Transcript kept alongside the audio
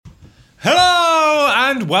Hello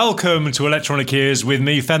and welcome to Electronic Ears with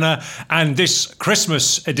me, Fenner, and this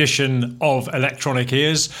Christmas edition of Electronic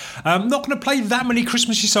Ears. I'm not going to play that many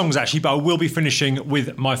Christmassy songs actually, but I will be finishing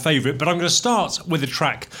with my favourite. But I'm going to start with a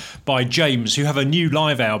track by James, who have a new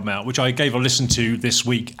live album out, which I gave a listen to this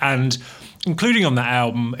week, and including on that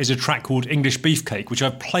album is a track called English Beefcake, which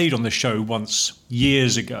I've played on the show once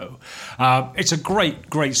years ago. It's a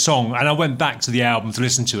great song, and I went back to the album to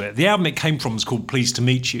listen to it. The album it came from is called Pleased to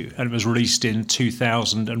Meet You, and it was released in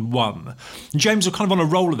 2001. And James were kind of on a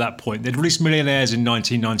roll at that point. They'd released Millionaires in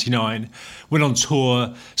 1999, went on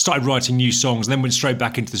tour, started writing new songs, and then went straight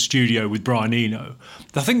back into the studio with Brian Eno.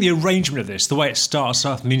 I think the arrangement of this, the way it starts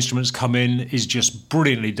off and the instruments come in, is just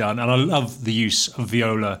brilliantly done, and I love the use of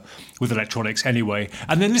viola with electronics anyway.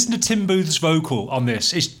 And then listen to Tim Booth's vocal on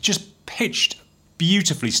this. It's just pitched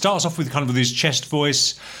beautifully. Starts off with kind of his chest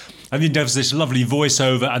voice, and then does this lovely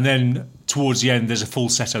voiceover, and then towards the end there's a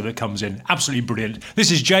falsetto that comes in. Absolutely brilliant.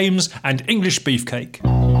 This is James and English Beefcake.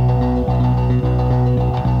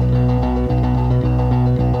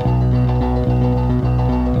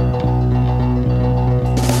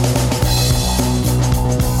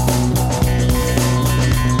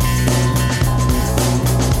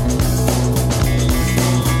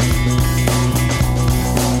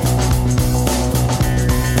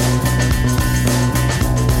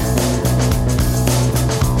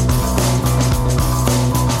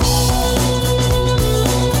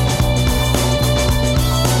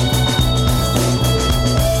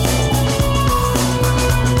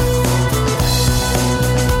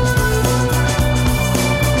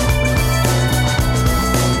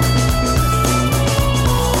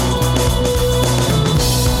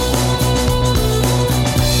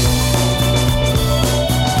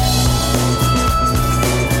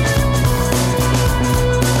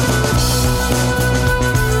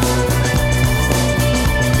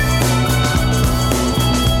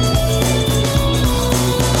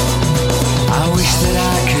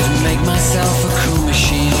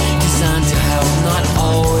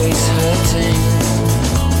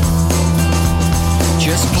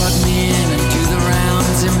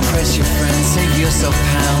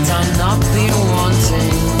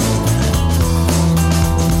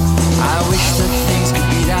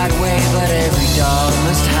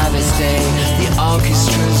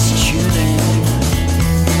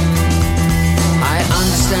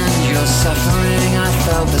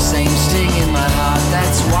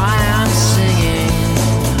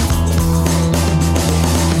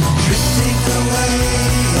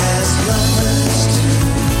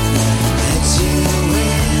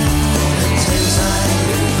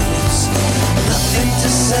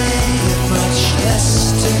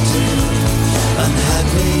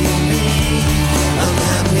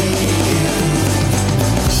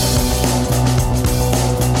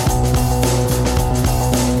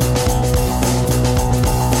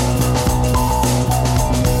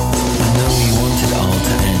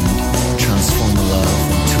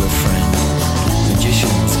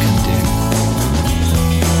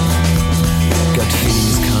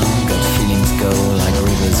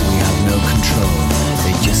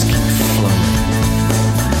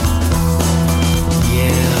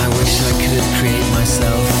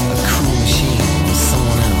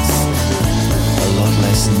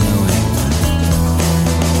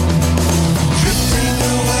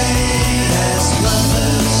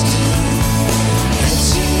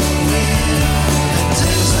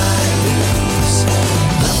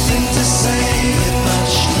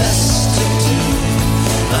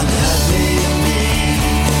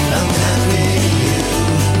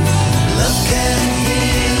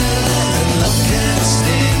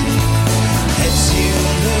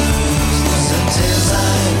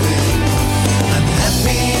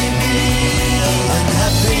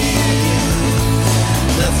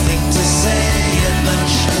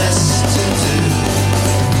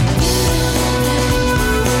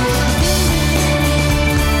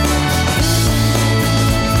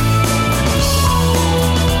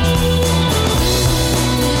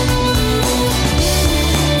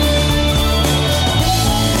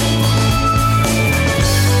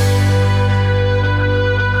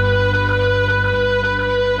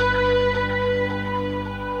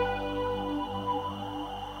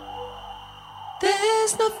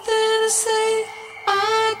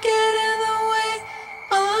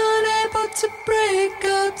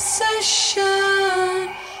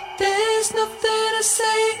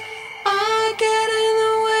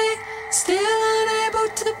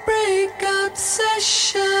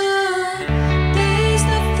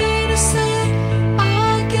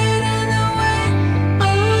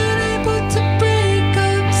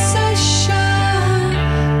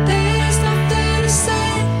 There's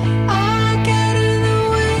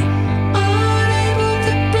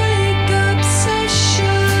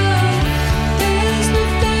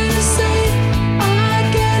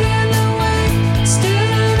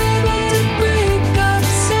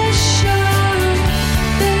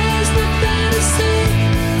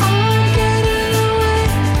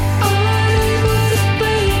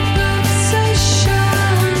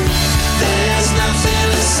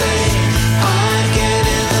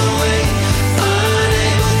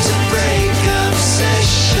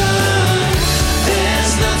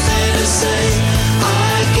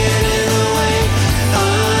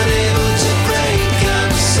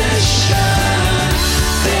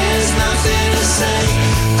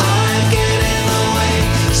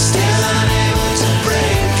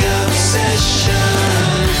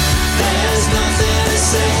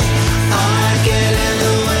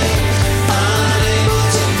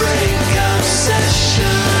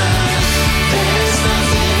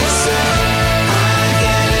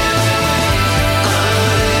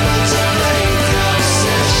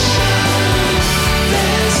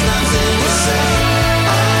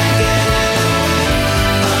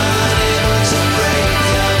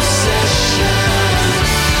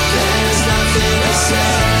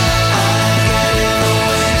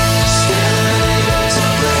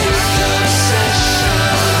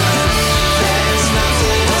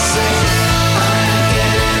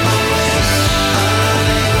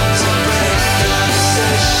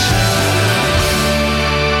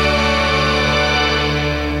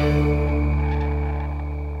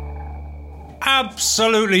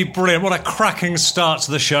Absolutely brilliant. What a cracking start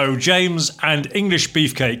to the show. James and English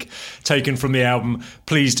Beefcake, taken from the album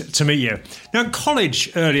Pleased to Meet You. Now, in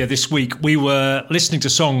college earlier this week, we were listening to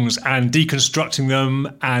songs and deconstructing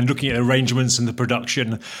them and looking at arrangements and the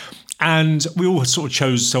production. And we all sort of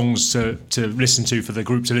chose songs to listen to for the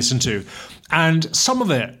group to listen to. And some of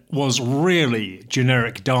it was really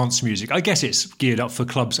generic dance music. I guess it's geared up for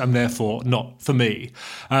clubs and therefore not for me.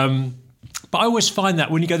 But I always find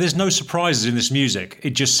that when you go, there's no surprises in this music. It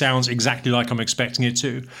just sounds exactly like I'm expecting it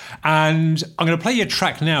to. And I'm going to play you a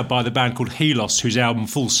track now by the band called Helos, whose album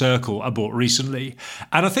Full Circle I bought recently.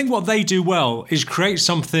 And I think what they do well is create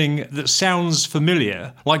something that sounds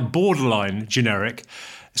familiar, like borderline generic,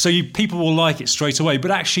 so people will like it straight away,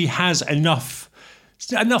 but actually has enough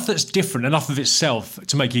that's different, enough of itself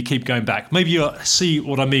to make you keep going back. Maybe you'll see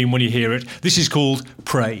what I mean when you hear it. This is called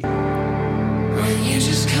Pray. When you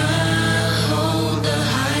just can't hold the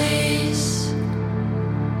highs,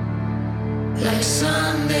 like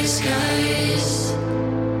Sunday skies,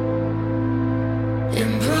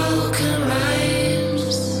 in broken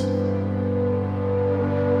rhymes,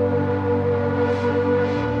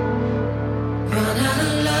 run out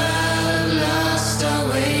of love, lost our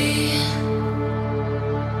way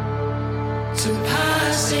to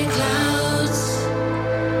passing clouds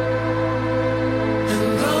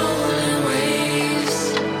and rolling waves.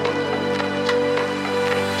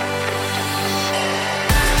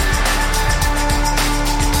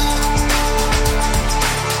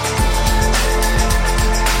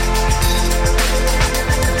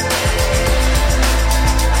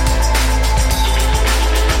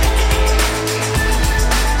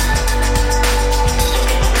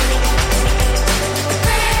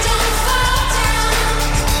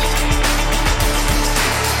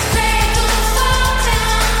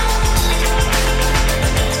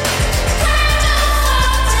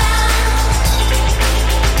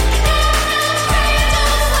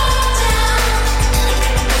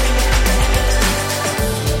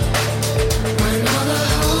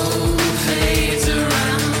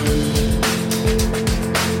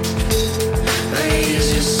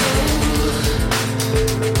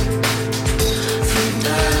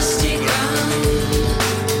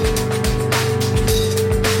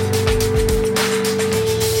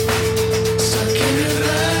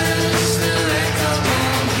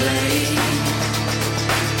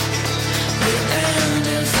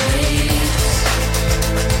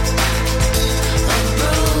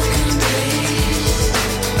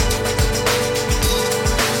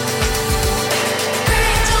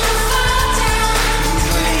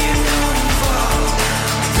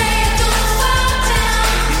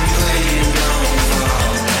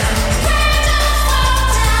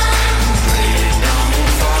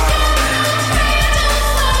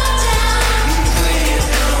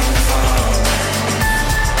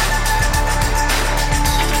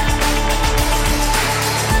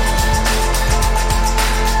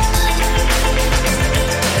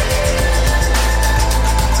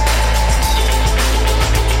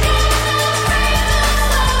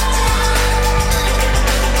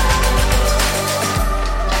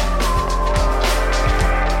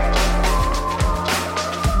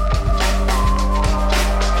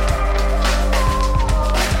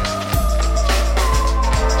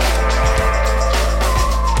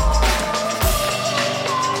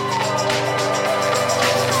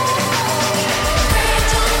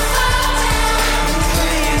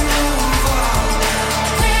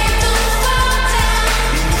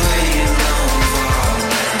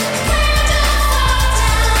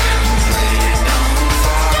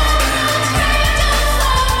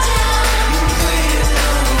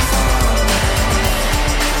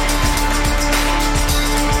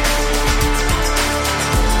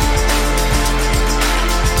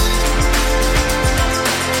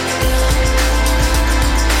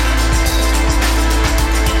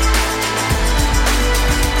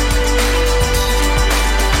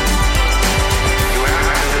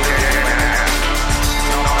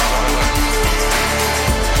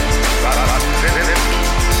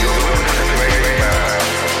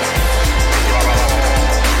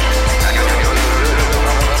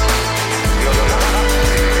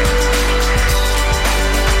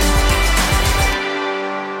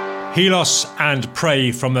 Helos and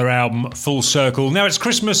Pray from their album Full Circle. Now it's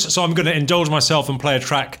Christmas, so I'm going to indulge myself and play a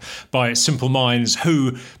track by Simple Minds,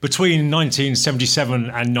 who between 1977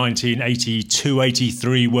 and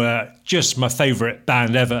 1982-83 were just my favourite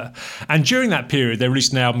band ever. And during that period, they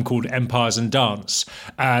released an album called Empires and Dance.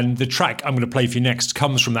 And the track I'm going to play for you next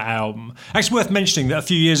comes from that album. It's worth mentioning that a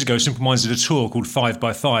few years ago, Simple Minds did a tour called 5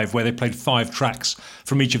 by 5, where they played 5 tracks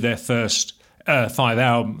from each of their first 5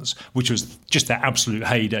 albums, which was just their absolute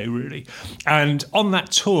heyday, really. And on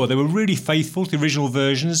that tour, they were really faithful to the original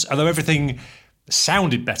versions, although everything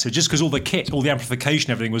sounded better just because all the kit, all the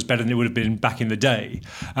amplification, everything was better than it would have been back in the day.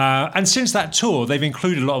 And since that tour, they've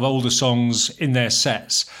included a lot of older songs in their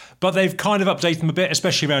sets, but they've kind of updated them a bit,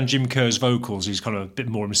 especially around Jim Kerr's vocals. He's kind of a bit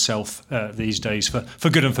more himself these days, for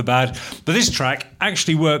good and for bad. But this track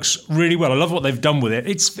actually works really well. I love what they've done with it.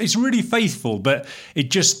 It's really faithful, but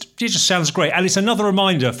it just sounds great. And it's another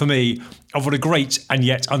reminder for me of what a great and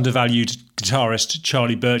yet undervalued guitarist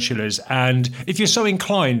Charlie Burchill is. And if you're so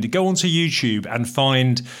inclined, go onto YouTube and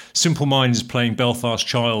find Simple Minds playing Belfast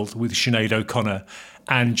Child with Sinead O'Connor,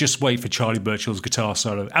 and just wait for Charlie Burchill's guitar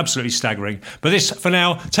solo. Absolutely staggering. But this, for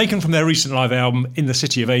now, taken from their recent live album, In the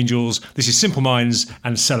City of Angels. This is Simple Minds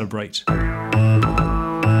and Celebrate. I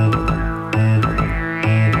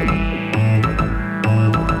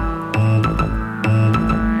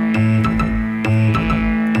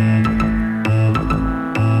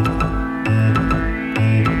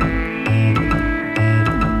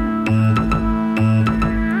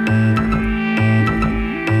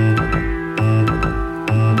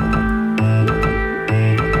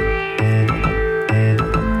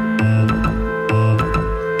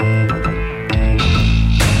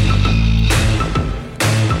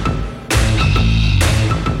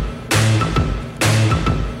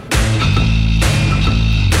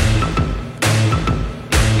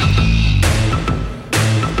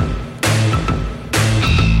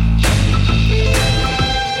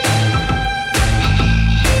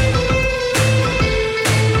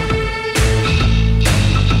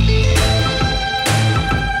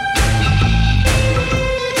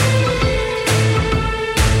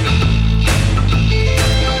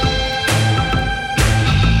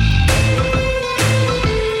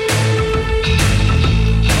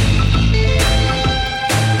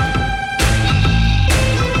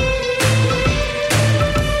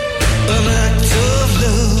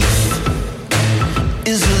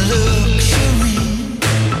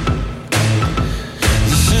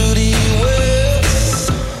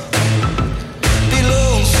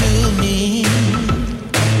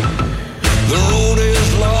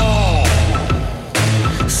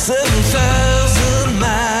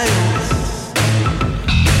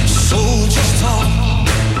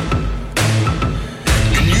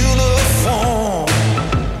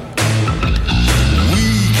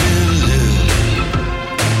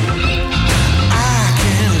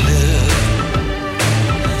can live.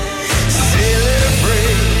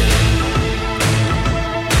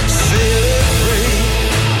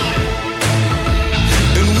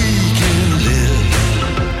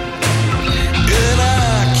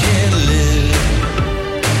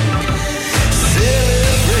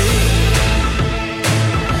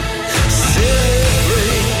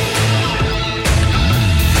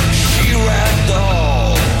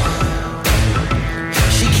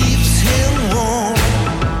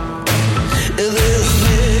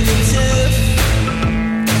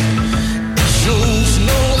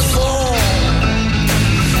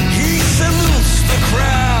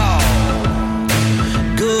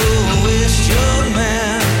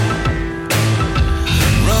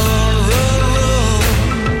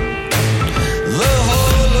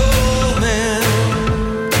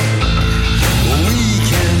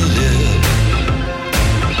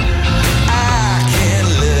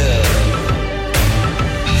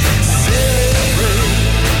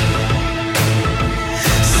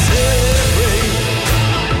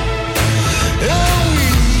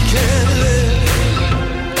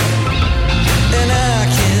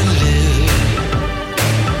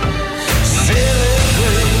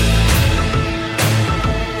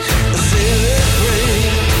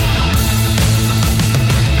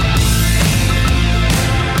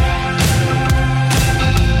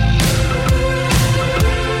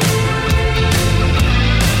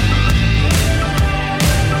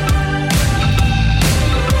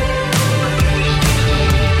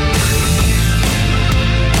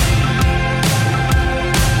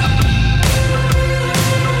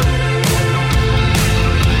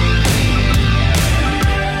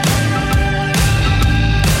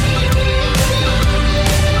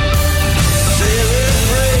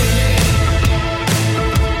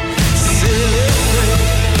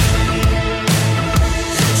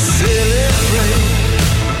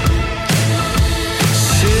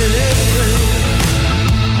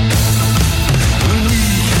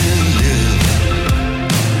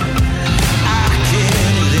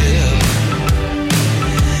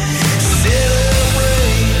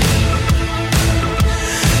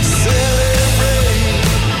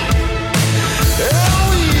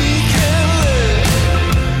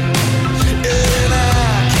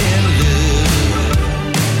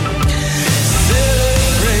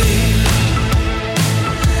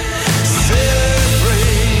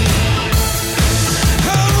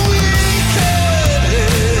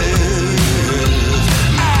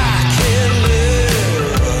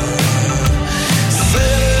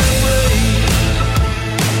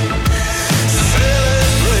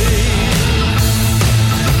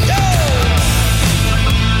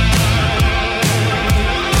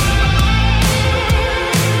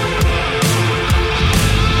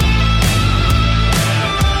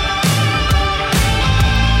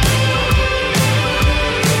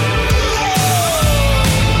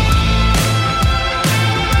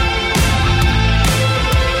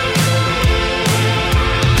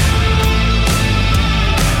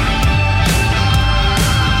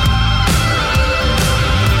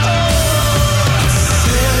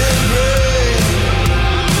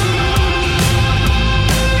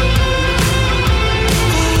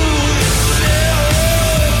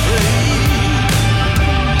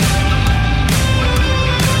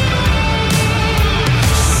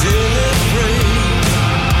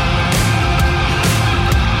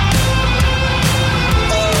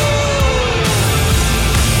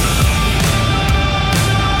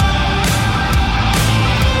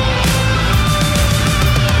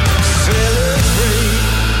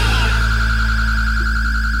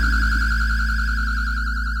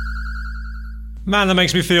 Man, that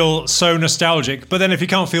makes me feel so nostalgic. But then if you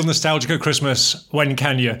can't feel nostalgic at Christmas, when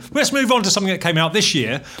can you? Let's move on to something that came out this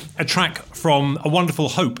year, a track from A Wonderful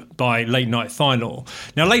Hope by Late Night Final.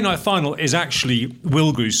 Now, Late Night Final is actually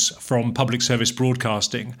Will Goose from Public Service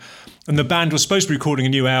Broadcasting. And the band was supposed to be recording a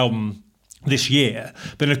new album this year.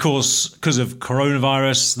 Then, of course, because of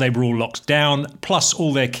coronavirus, they were all locked down, plus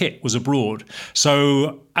all their kit was abroad.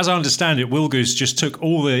 So, as I understand it, Will Goose just took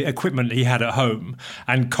all the equipment he had at home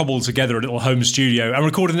and cobbled together a little home studio and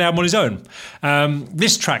recorded an album on his own.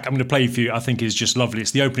 This track I'm going to play for you, I think, is just lovely.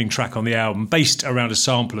 It's the opening track on the album, based around a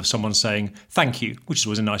sample of someone saying thank you, which is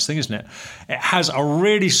always a nice thing, isn't it? It has a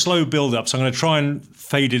really slow build-up, so I'm going to try and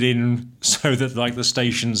fade it in so that like the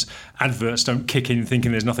station's adverts don't kick in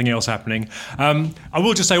thinking there's nothing else happening. I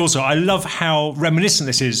will just say also, I love how reminiscent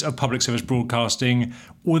this is of public service broadcasting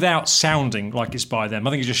without sounding like it's by them.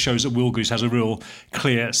 I think it just shows that Will Goose has a real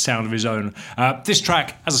clear sound of his own. This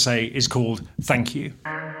track, as I say, is called Thank You.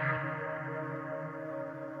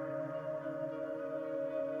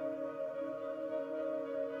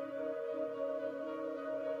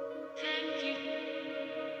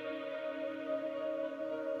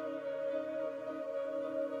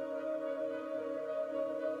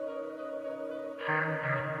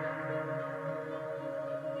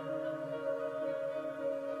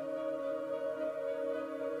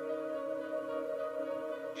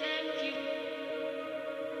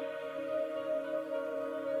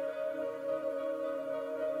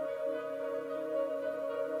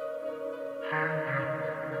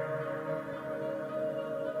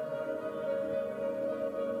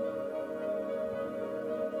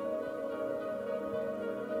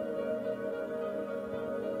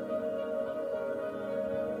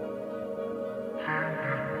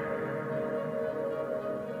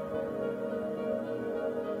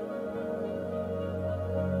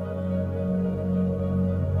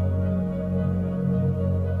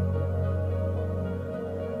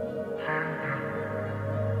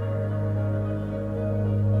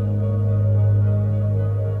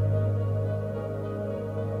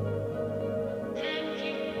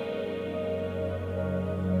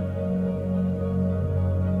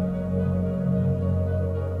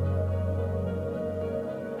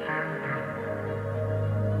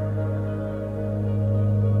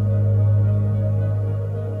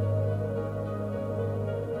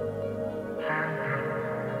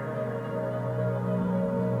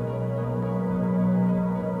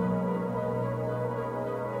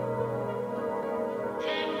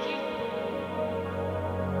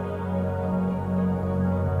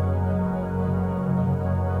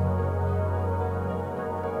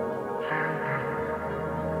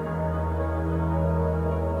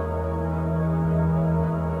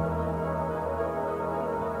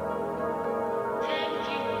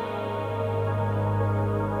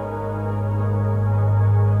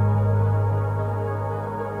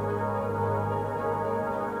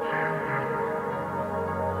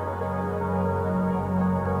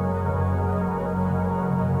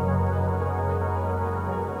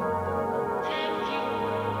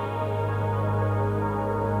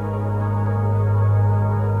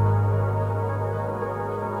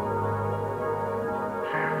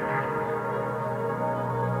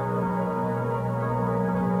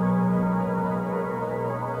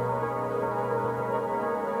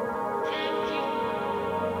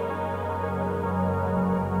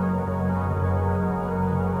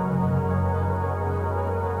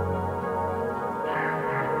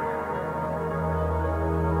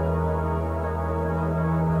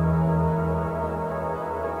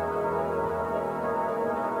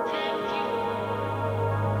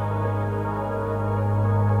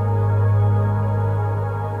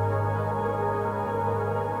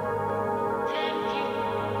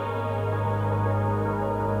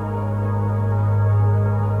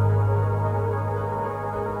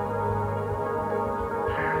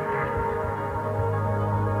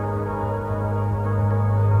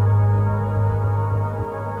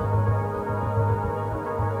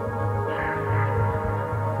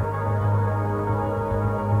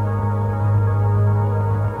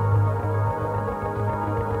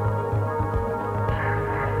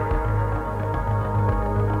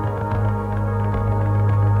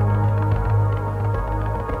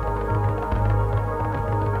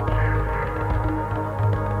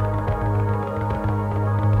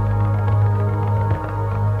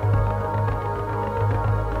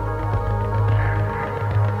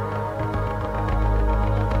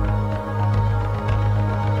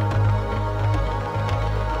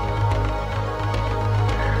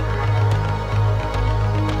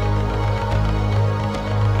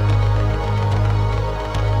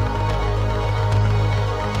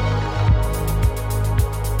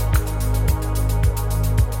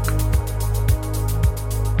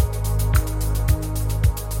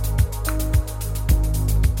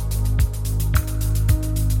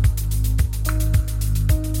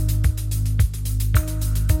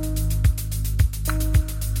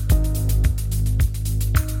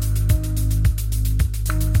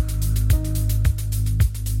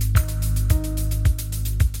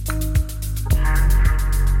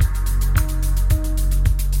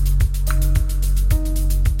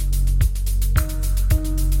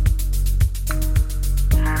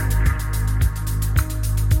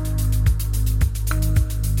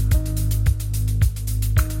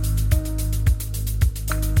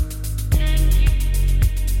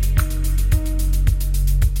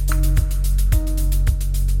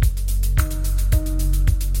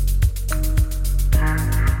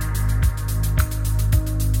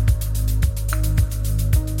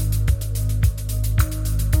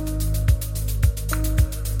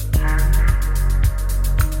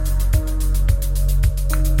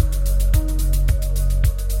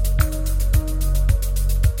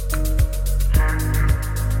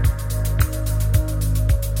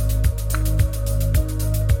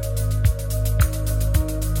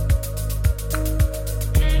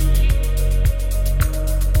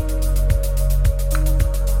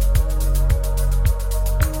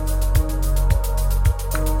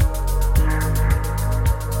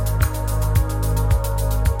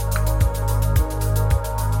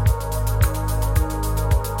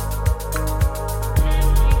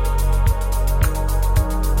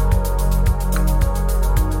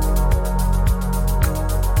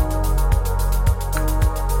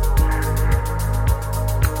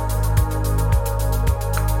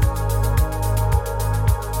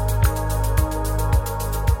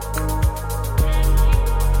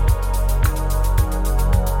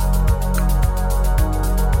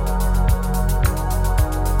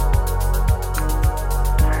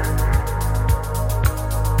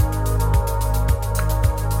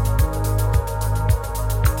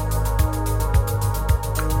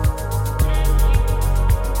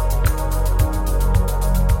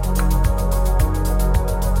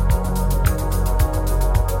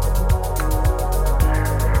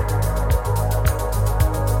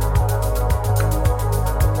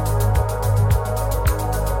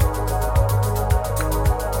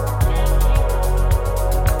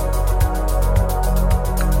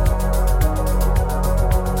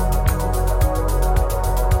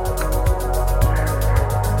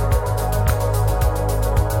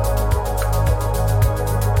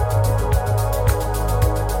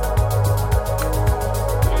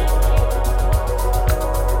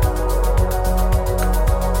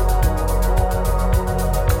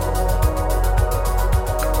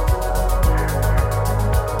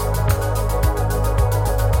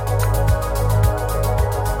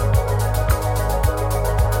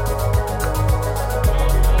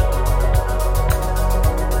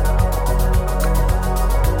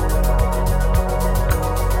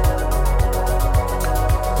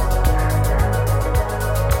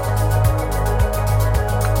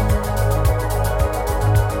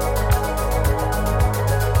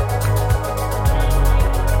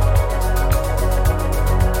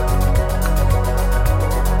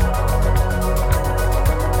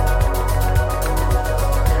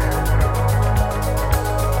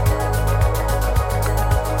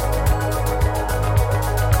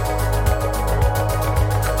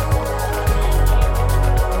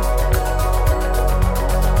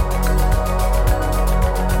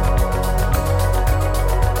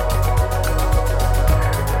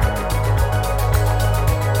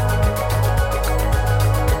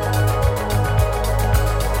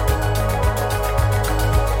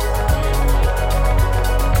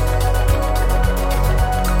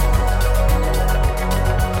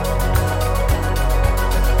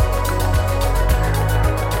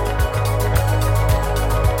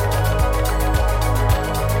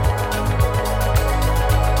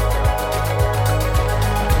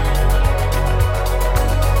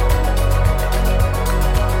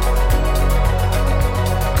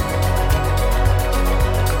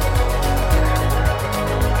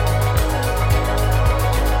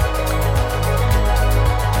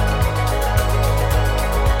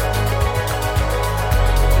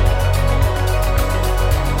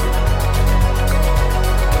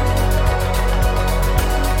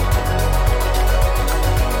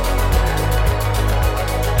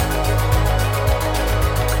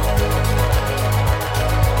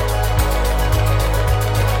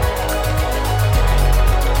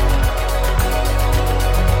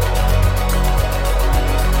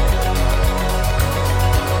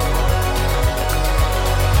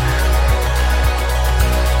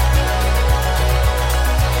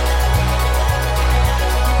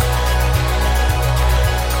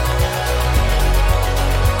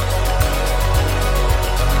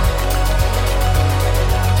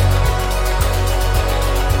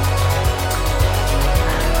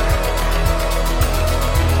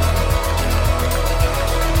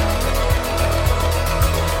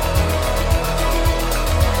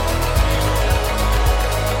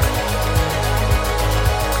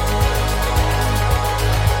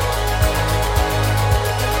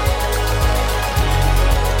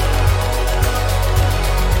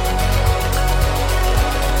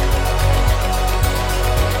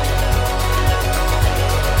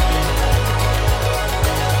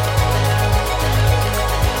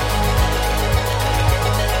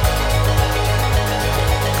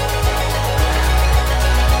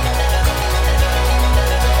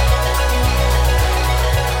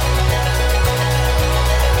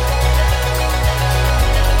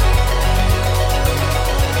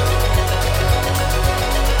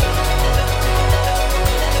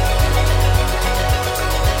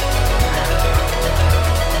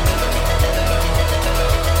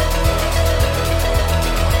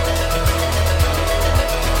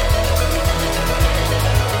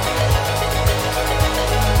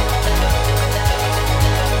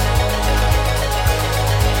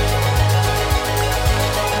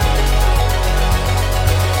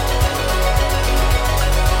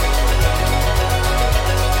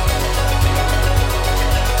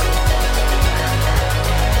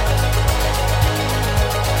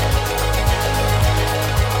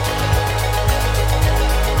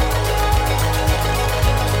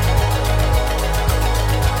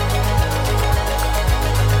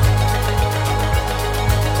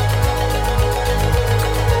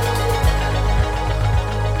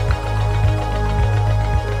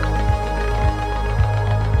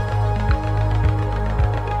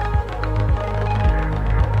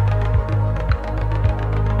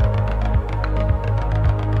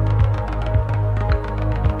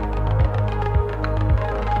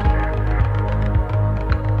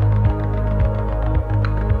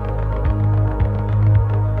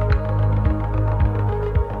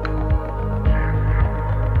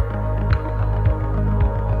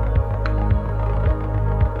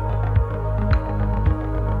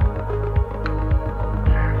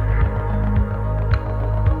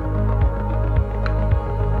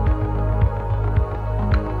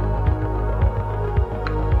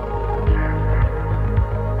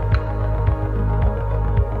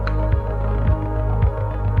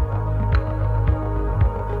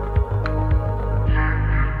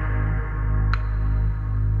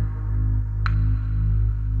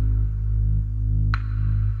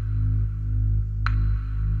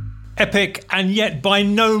 Epic, and yet by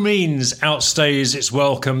no means outstays its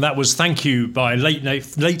welcome. That was Thank You by Late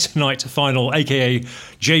Night Final, aka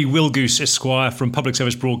Jay Wilgoose Esquire from Public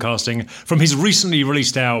Service Broadcasting, from his recently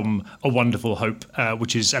released album A Wonderful Hope,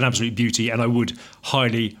 which is an absolute beauty and I would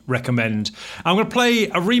highly recommend. I'm going to play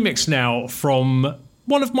a remix now from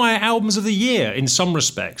one of my albums of the year in some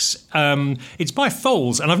respects. It's by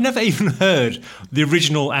Foals, and I've never even heard the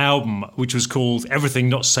original album, which was called Everything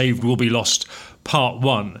Not Saved Will Be Lost Part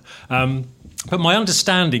 1. But my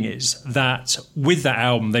understanding is that with that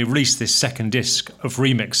album, they released this second disc of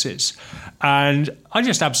remixes, and I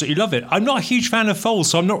just absolutely love it. I'm not a huge fan of Foals,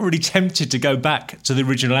 so I'm not really tempted to go back to the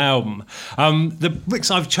original album. The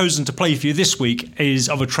mix I've chosen to play for you this week is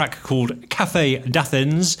of a track called Cafe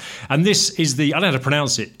d'Athens, and this is the, I don't know how to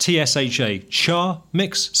pronounce it, TSHA, Cha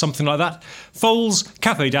mix, something like that. Foals,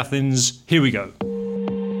 Cafe d'Athens, here we go.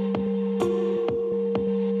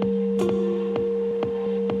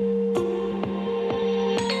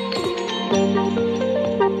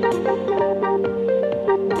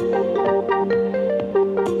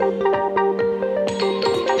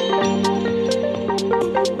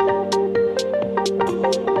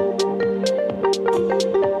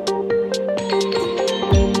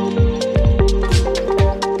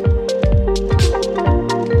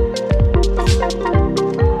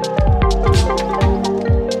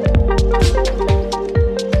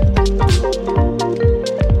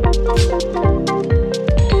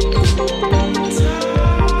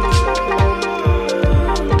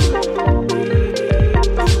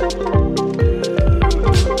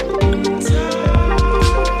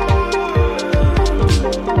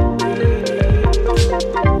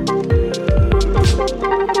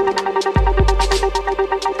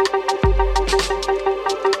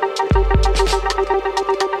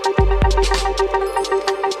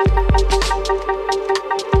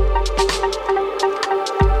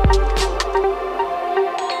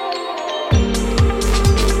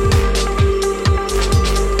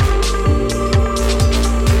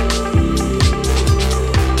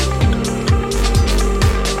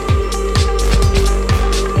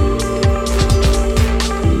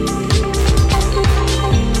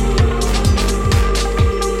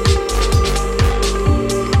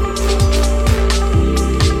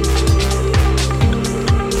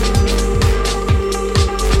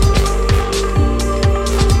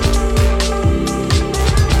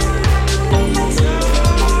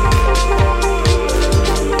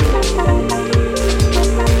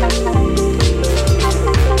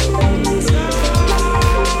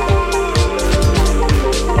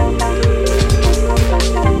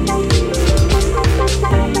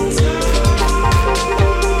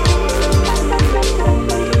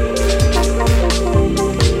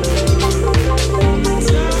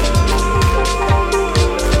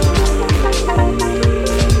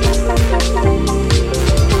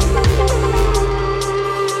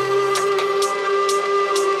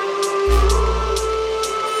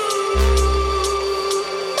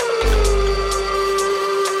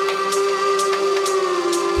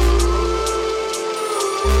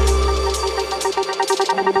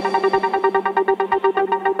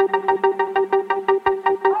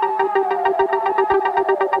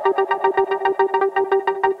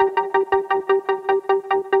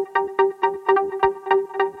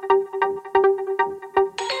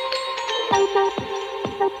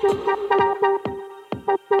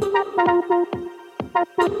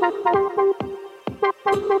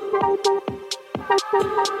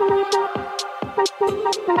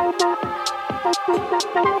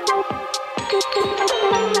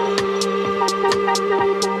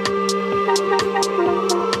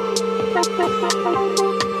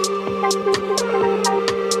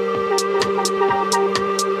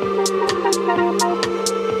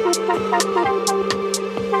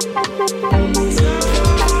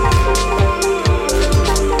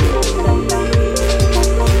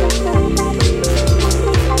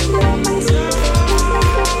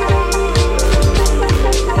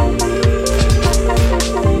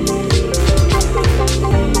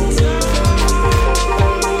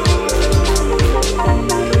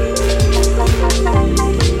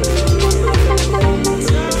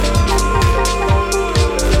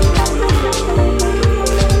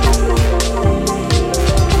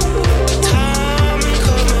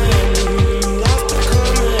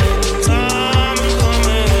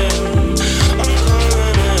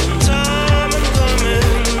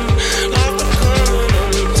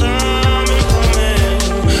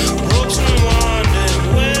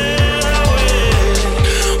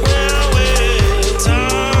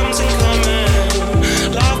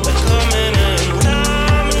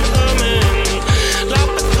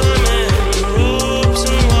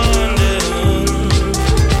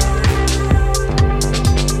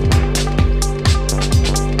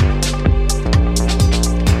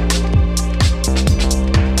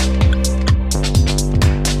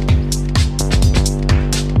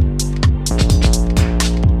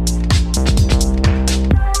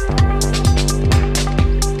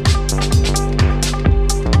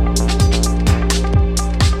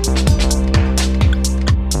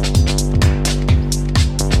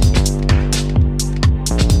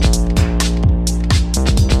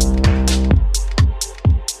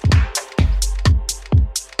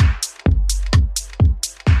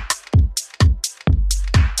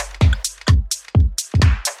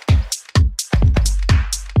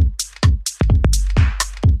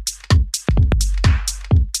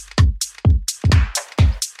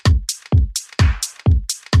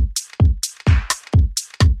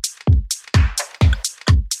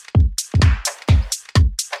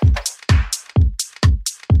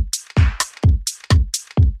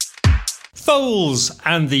 Foals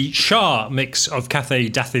and the Shah mix of Cathay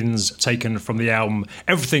Dathins taken from the album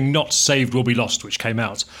Everything Not Saved Will Be Lost, which came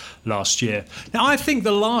out last year. Now, I think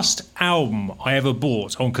the last album I ever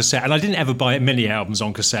bought on cassette, and I didn't ever buy many albums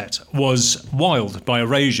on cassette, was Wild by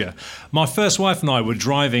Erasure. My first wife and I were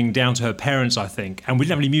driving down to her parents', I think, and we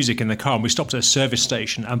didn't have any music in the car, and we stopped at a service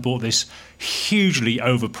station and bought this hugely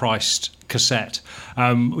overpriced cassette,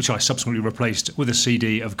 which I subsequently replaced with a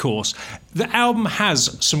CD, of course. The album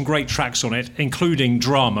has some great tracks on it, including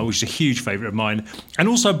Drama, which is a huge favourite of mine, and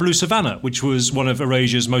also Blue Savannah, which was one of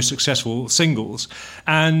Erasure's most successful singles.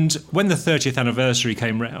 And when the 30th anniversary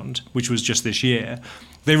came round, which was just this year,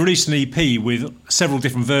 they released an EP with several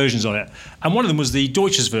different versions on it. And one of them was the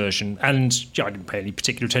Deutsches version. And I didn't pay any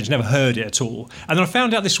particular attention, never heard it at all. And then I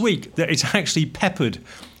found out this week that it's actually peppered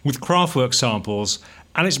with Kraftwerk samples.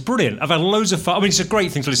 And it's brilliant. I've had loads of fun. I mean, it's a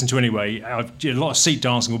great thing to listen to anyway. A lot of seat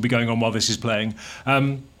dancing will be going on while this is playing.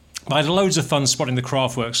 I had loads of fun spotting the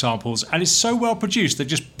Kraftwerk samples, and it's so well produced. They've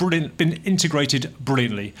just been integrated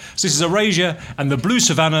brilliantly. So this is Erasure and the Blue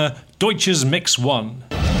Savannah Deutsches Mix 1.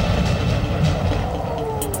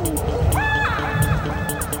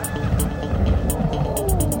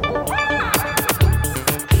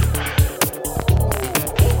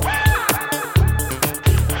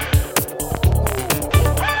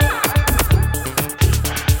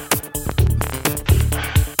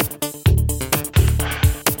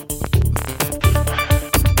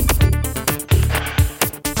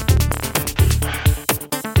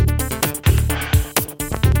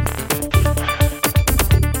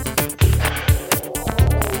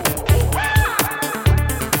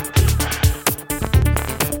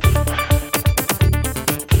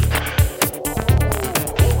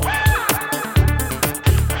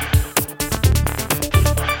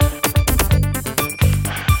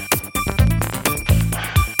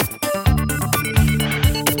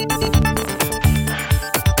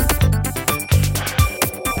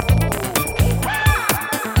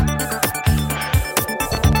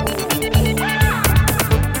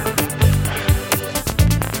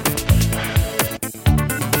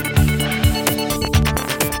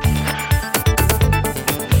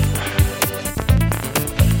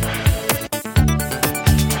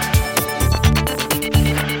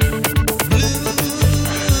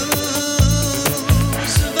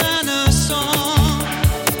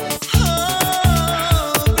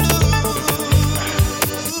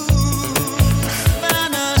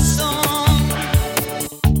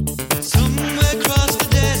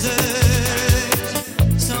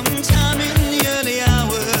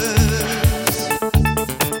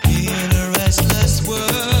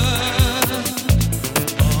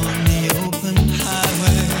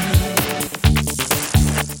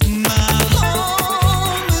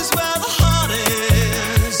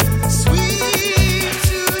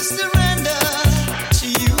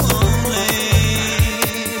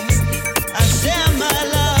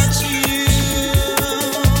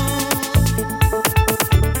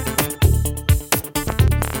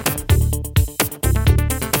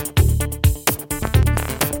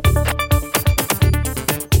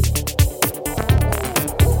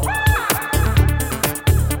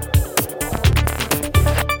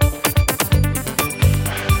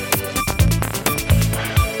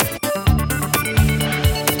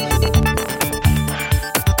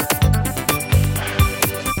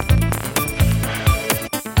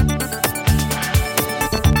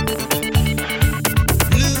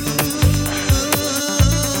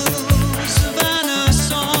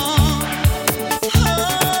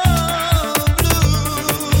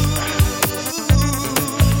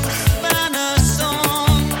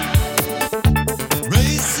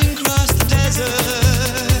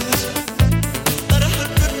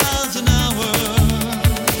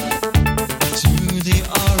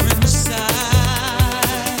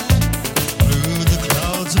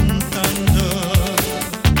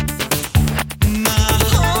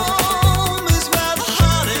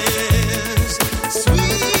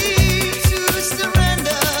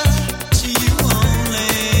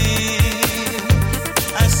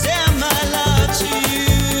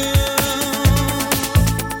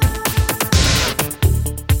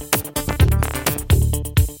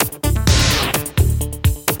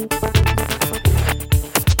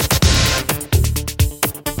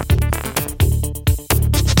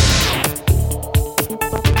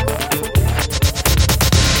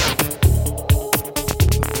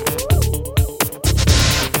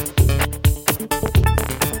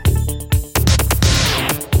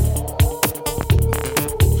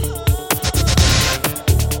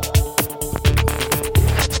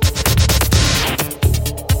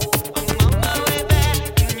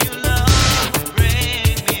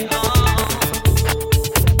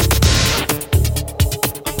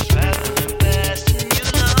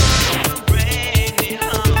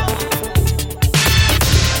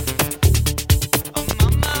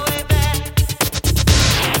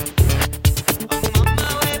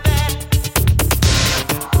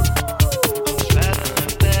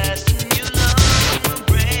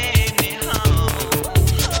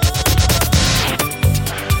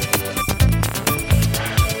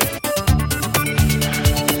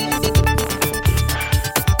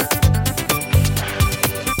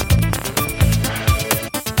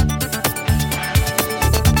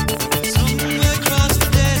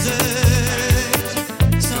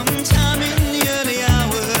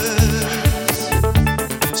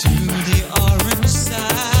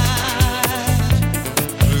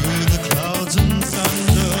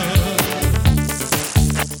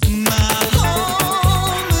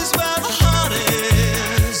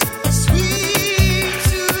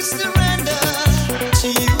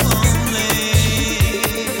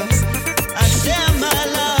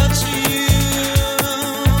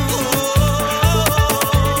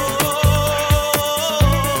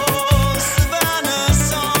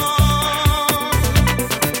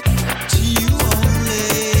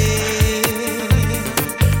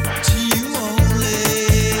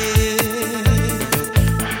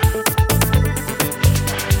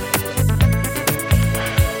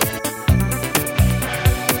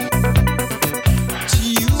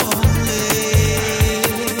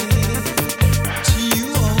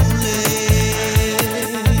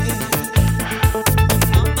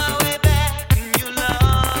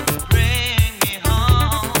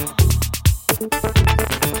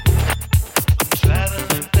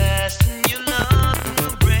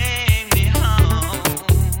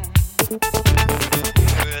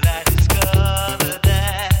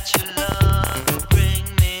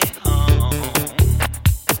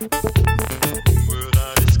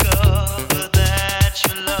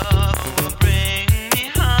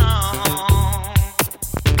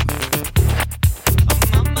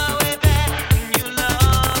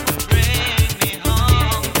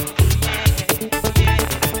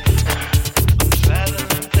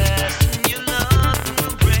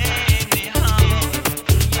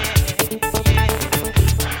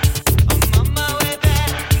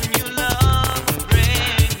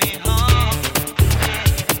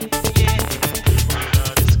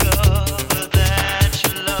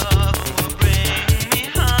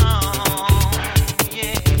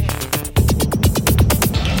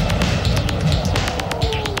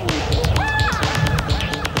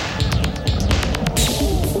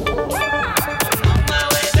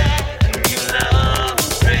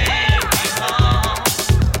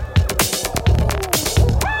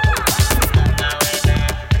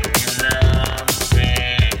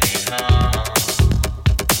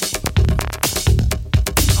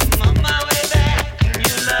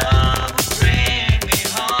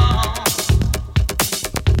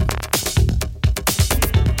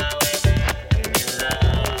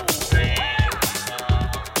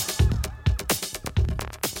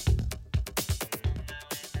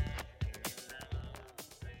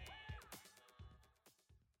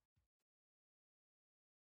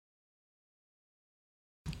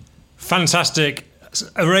 Fantastic.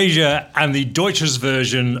 Erasure and the Deutsches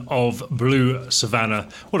version of Blue Savannah.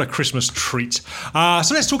 What a Christmas treat. So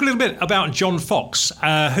let's talk a little bit about John Foxx,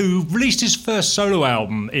 who released his first solo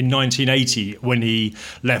album in 1980 when he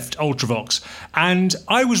left Ultravox. And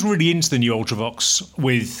I was really into the new Ultravox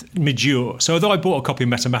with Midure. So although I bought a copy of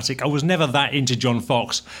Metamatic, I was never that into John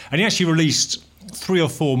Foxx. And he actually released 3 or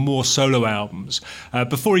 4 more solo albums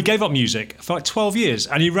before he gave up music for like 12 years,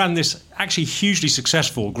 and he ran this actually hugely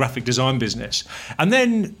successful graphic design business. And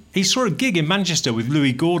then he saw a gig in Manchester with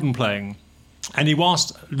Louis Gordon playing, and he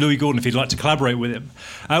asked Louis Gordon if he'd like to collaborate with him,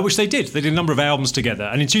 which they did. They did a number of albums together,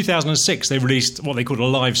 and in 2006 they released what they called a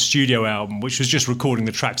live studio album, which was just recording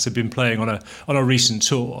the tracks they'd been playing on a recent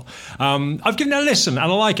tour. I've given it a listen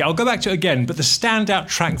and I like it. I'll go back to it again, but the standout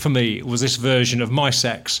track for me was this version of My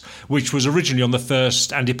Sex, which was originally on the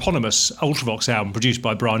first and eponymous Ultravox album produced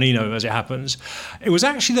by Brian Eno, as it happens. It was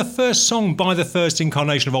actually the first song by the first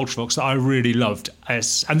incarnation of Ultravox that I really loved,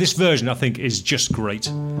 and this version I think is just great.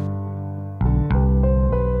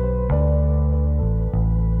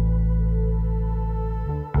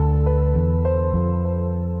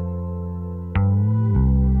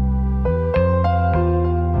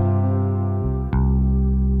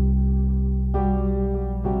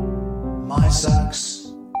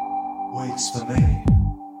 Sex waits for me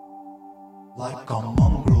like a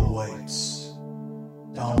mongrel waits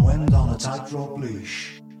downwind on a tightrope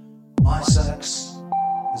leash. My sex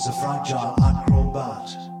is a fragile acrobat.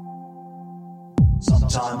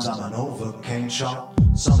 Sometimes I'm an overcane shot,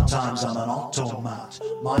 sometimes I'm an automat.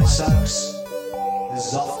 My sex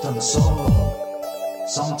is often solo,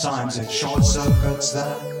 sometimes it short circuits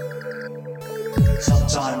them,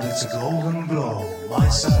 sometimes it's a golden glow. My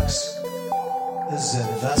sex is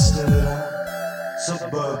invested in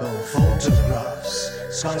suburban photographs,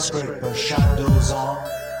 skyscraper shadows on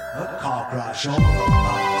a car crash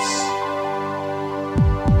overpass.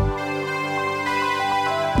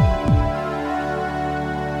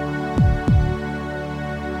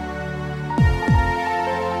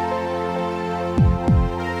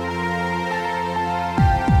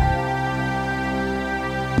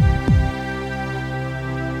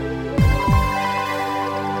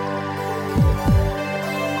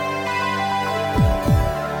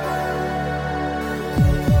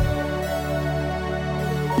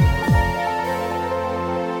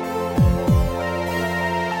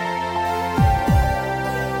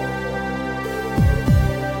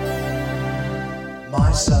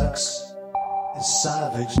 My sex is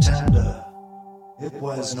savage tender. It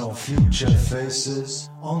wears no future faces,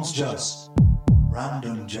 owns just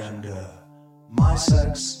random gender. My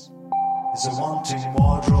sex is a wanting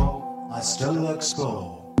wardrobe I still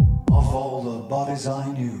explore, of all the bodies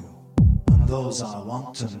I knew and those I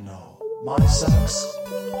want to know. My sex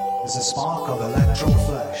is a spark of electro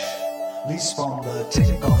flesh, leased from the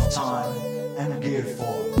tick of time and geared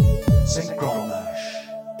for synchro mesh.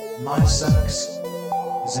 My sex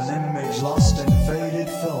is an image lost in faded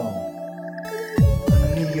film,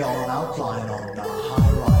 a neon outline on a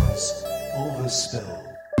high-rise overspill.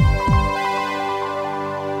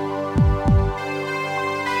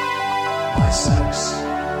 My sex,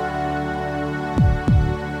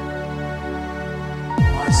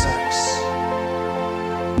 my sex,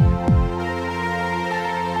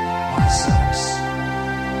 my sex,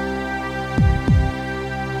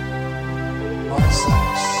 my sex.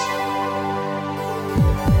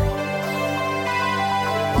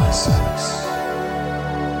 My sex.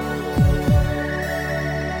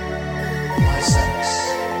 My sex.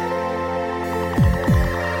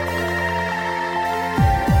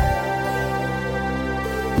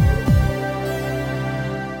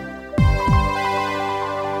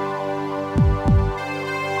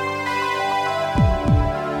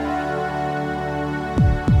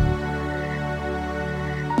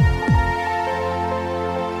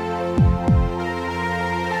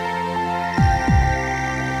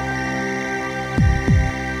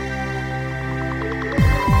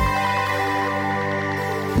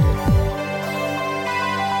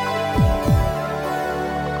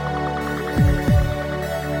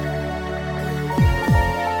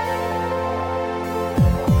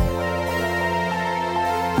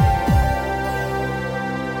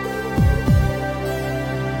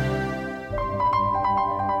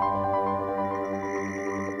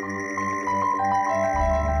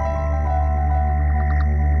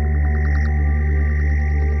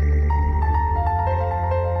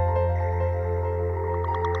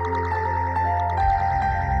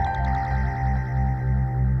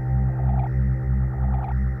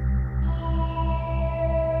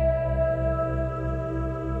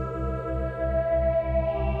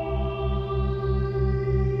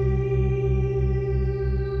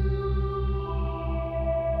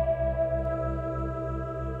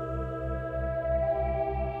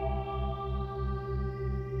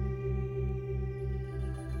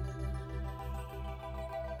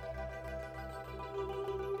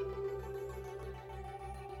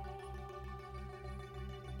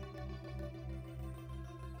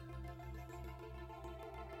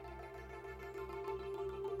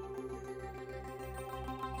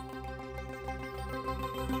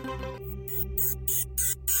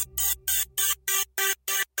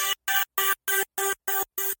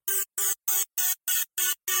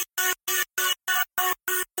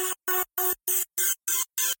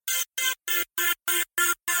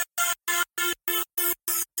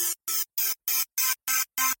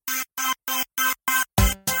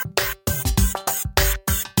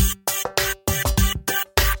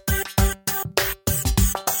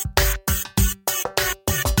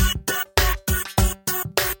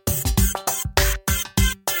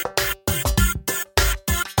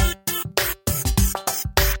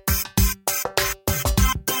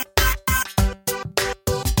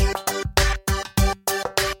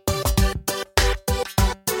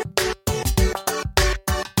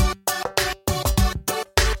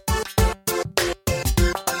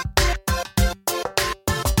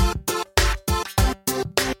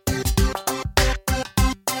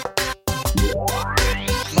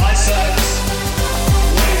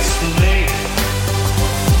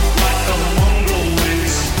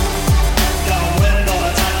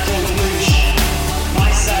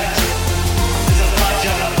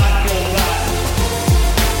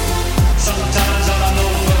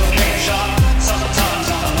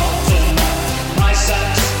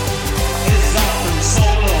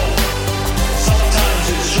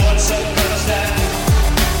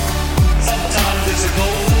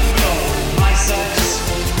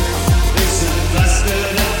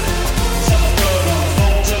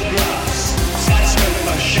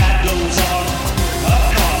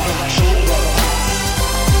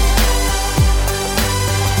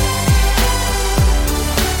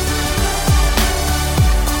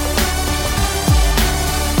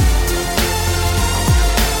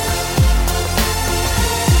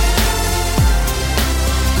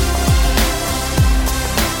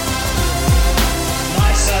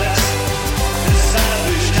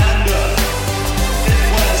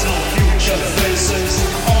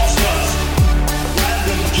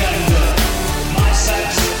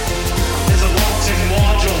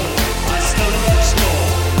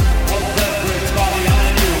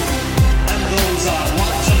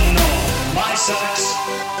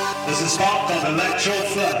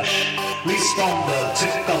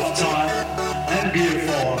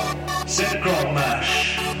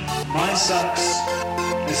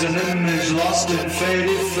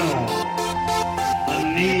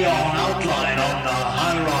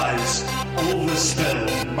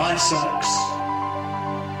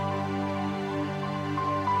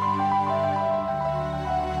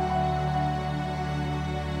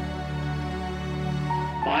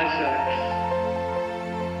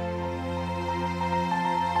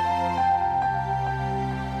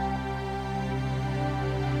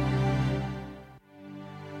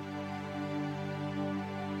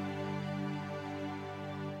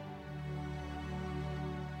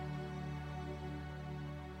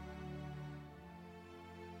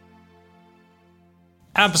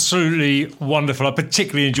 Absolutely wonderful. I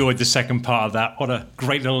particularly enjoyed the second part of that. What a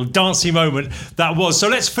great little dancey moment that was. So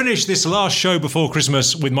let's finish this last show before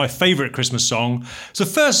Christmas with my favourite Christmas song. It's the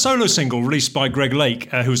first solo single released by Greg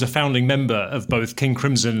Lake, who was a founding member of both King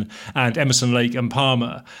Crimson and Emerson, Lake and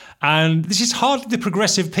Palmer. And this is hardly the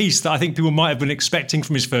progressive piece that I think people might have been expecting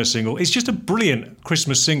from his first single. It's just a brilliant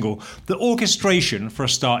Christmas single. The orchestration, for a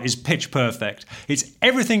start, is pitch perfect. It's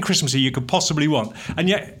everything Christmassy you could possibly want. And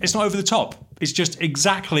yet, it's not over the top. It's just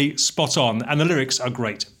exactly spot on. And the lyrics are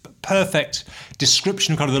great. Perfect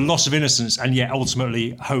description of kind of the loss of innocence and yet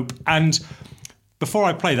ultimately hope. And before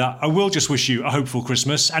I play that, I will just wish you a hopeful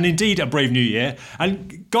Christmas and indeed a brave new year.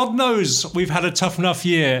 And God knows we've had a tough enough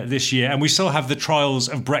year this year and we still have the trials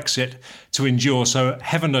of Brexit to endure. So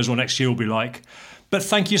heaven knows what next year will be like. But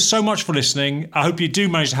thank you so much for listening. I hope you do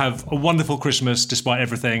manage to have a wonderful Christmas despite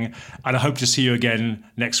everything. And I hope to see you again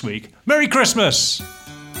next week. Merry Christmas!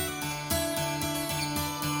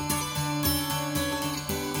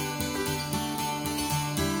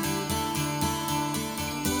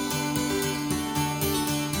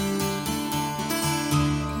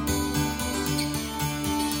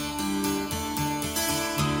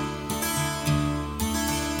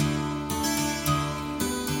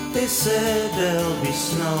 They said there'll be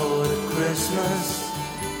snow at Christmas.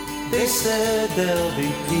 They said there'll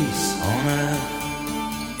be peace on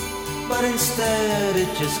earth. But instead it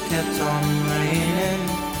just kept on raining,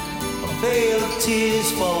 a veil of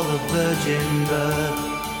tears for the virgin birth.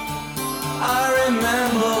 I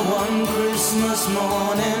remember one Christmas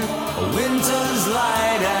morning, a winter's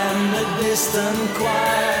light and a distant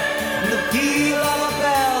choir, and the peal of a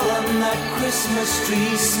bell and that Christmas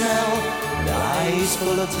tree smell, and eyes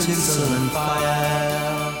full of tinsel and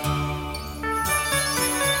fire.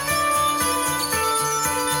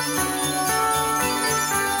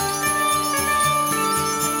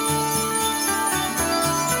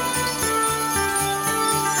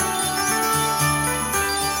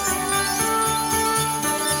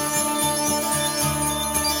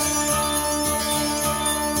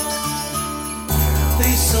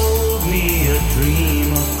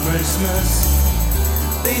 dream of Christmas.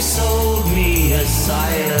 They sold me a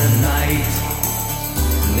silent night.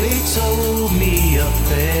 They told me a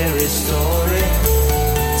fairy story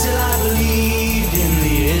till I believed in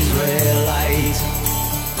the Israelite.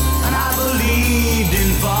 And I believed in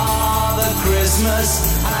Father Christmas.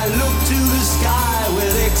 And I looked to the sky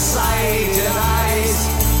with excited eyes.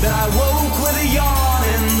 Then I woke with a yawn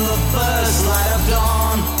in the first light of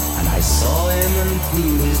dawn. And I saw him and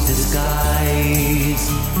through his disguise.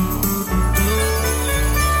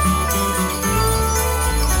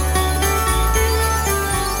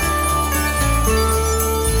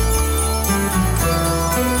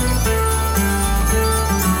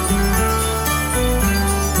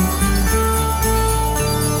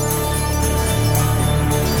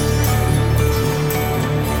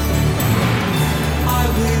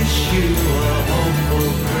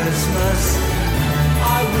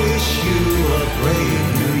 I wish you a brave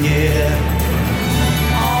new year.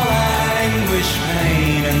 All anguish,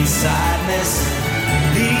 pain and sadness,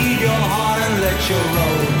 leave your heart and let your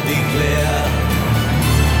road be clear.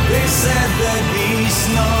 They said there'd be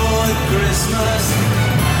snow at Christmas.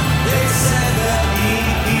 They said there'd be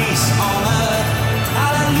peace on earth.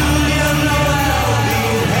 Hallelujah, Noel, be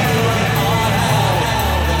heaven on hell.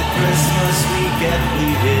 The Christmas we get we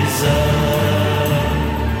deserve.